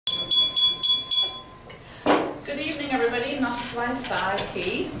morning, everybody. Noswaith dda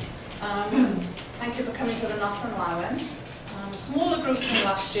chi. Thank you for coming to the Noson Lawen. A smaller group than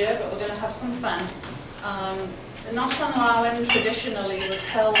last year, but we're going to have some fun. The Noson Lawen traditionally was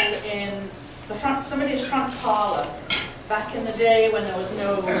held in the somebody's front parlor. Back in the day when there was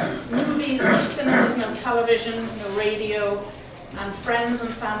no movies, no cinemas, no television, no radio, and friends and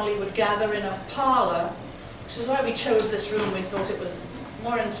family would gather in a parlor, which is why we chose this room. We thought it was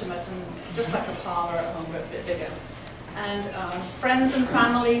more intimate and just like a parlor at home, but a bit bigger. And friends and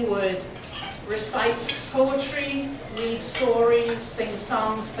family would recite poetry, read stories, sing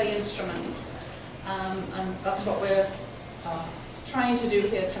songs, play instruments. And that's what we're trying to do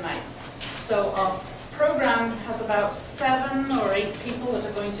here tonight. So our program has about 7 or 8 people that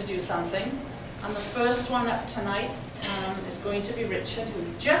are going to do something. And the first one up tonight is going to be Richard, who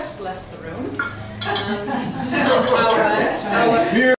just left the room.